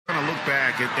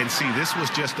back and see this was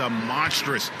just a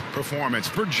monstrous performance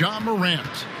for John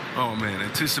Morant. Oh, man,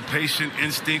 anticipation,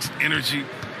 instincts, energy,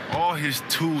 all his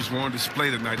tools were on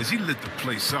display tonight as he lit the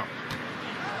place up.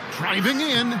 Driving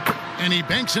in, and he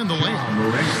banks in the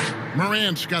layup.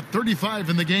 Morant's got 35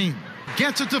 in the game.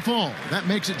 Gets it to fall. That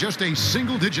makes it just a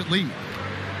single-digit lead.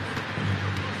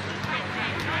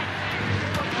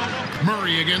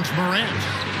 Murray against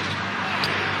Morant.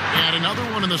 And another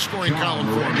one in the scoring column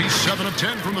for him. He's 7 of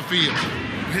 10 from the field.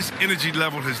 His energy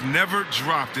level has never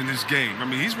dropped in this game. I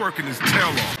mean, he's working his tail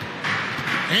off.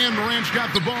 And Morant's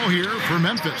got the ball here for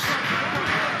Memphis.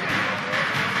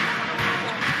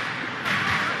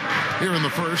 Here in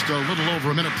the first, a little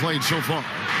over a minute played so far.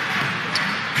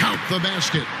 Count the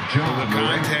basket. The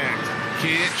contact.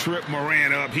 Can't trip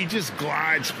Morant up. He just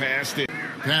glides past it.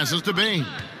 Passes to Bain.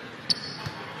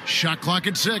 Shot clock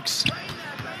at 6.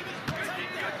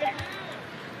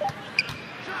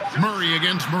 Murray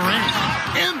against Morant.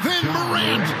 And then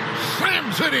Morant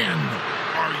slams it in.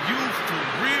 Are you for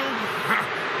real?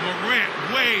 Morant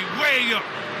way up.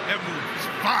 That move is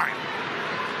fine.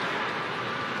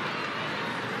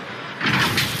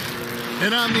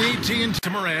 And on the 18 to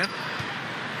Morant.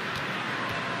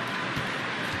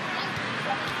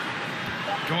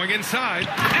 Going inside.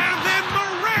 And then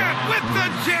Morant with the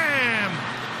jam.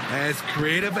 As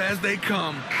creative as they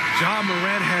come, John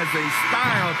Morant has a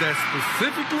style that's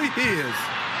specifically his.